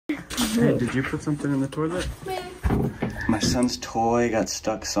Hey, did you put something in the toilet? My son's toy got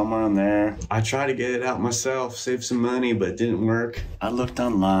stuck somewhere in there. I tried to get it out myself, save some money, but it didn't work. I looked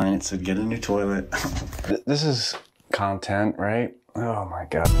online, it said get a new toilet. This is content, right? Oh my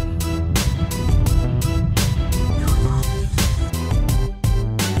God.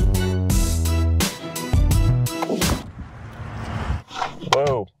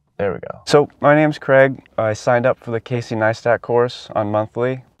 Whoa, there we go. So my name's Craig. I signed up for the Casey Neistat course on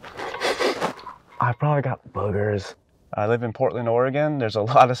monthly. I probably got boogers. I live in Portland, Oregon. There's a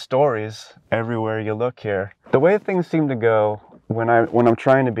lot of stories everywhere you look here. The way things seem to go when I'm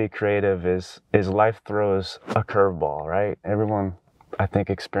trying to be creative is life throws a curveball, right? Everyone, I think,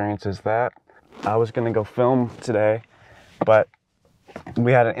 experiences that. I was gonna go film today, but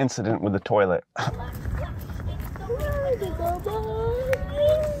we had an incident with the toilet.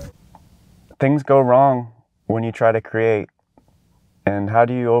 Things go wrong when you try to create. And how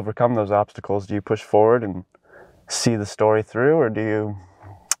do you overcome those obstacles? Do you push forward and see the story through, or do you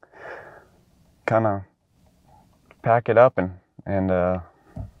kind of pack it up and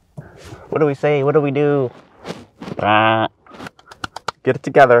what do we say? What do we do? Get it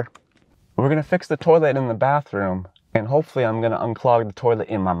together. We're gonna fix the toilet in the bathroom, and hopefully I'm gonna unclog the toilet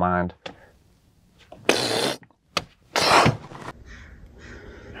in my mind.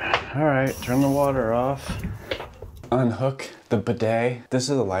 All right, turn the water off. Unhook the bidet. This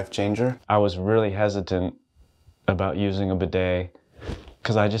is a life changer. I was really hesitant about using a bidet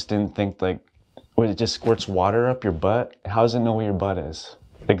because I just didn't think, like, when it just squirts water up your butt, how does it know where your butt is?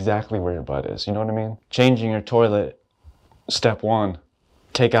 Exactly where your butt is, you know what I mean? Changing your toilet, step one,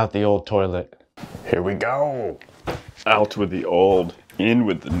 take out the old toilet. Here we go. Out with the old, in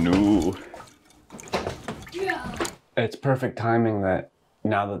with the new. Yeah. It's perfect timing that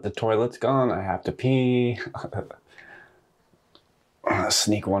now that the toilet's gone, I have to pee.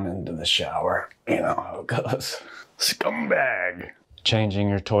 Sneak one into the shower. You know how it goes. Scumbag. Changing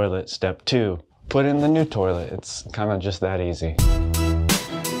your toilet, step two. Put in the new toilet. It's kind of just that easy. I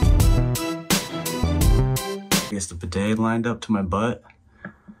guess the bidet lined up to my butt.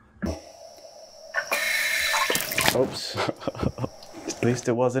 Oops. At least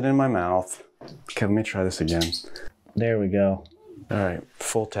it wasn't in my mouth. Okay, let me try this again. There we go. All right,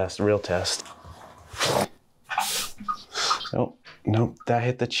 full test, real test. Nope, nope, that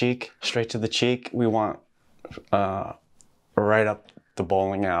hit the cheek, straight to the cheek. We want right up the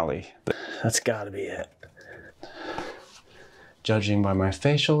bowling alley. That's gotta be it. Judging by my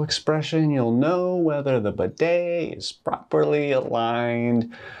facial expression, you'll know whether the bidet is properly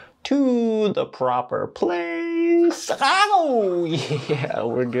aligned to the proper place. Oh, yeah,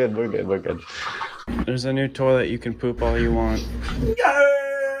 we're good, we're good, we're good. There's a new toilet, you can poop all you want.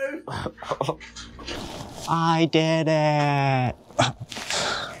 Yay! I did it!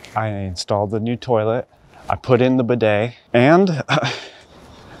 I installed the new toilet, I put in the bidet, and,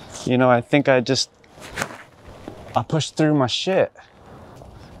 you know, I think I pushed through my shit.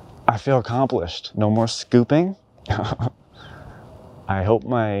 I feel accomplished. No more scooping. I hope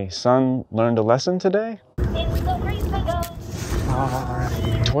my son learned a lesson today.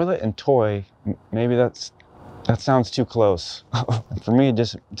 Toilet and toy, maybe that sounds too close. For me,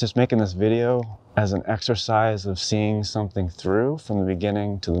 just making this video as an exercise of seeing something through from the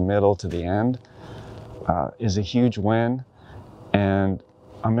beginning to the middle to the end is a huge win. And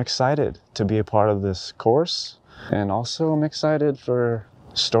I'm excited to be a part of this course. And also I'm excited for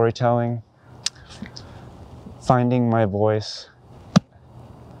storytelling, finding my voice,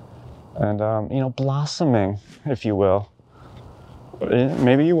 and you know, blossoming, if you will.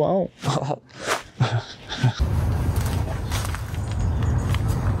 Maybe you won't.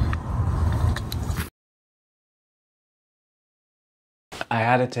 I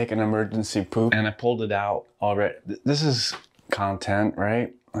had to take an emergency poop and I pulled it out already. This is content,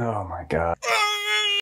 right? Oh my God.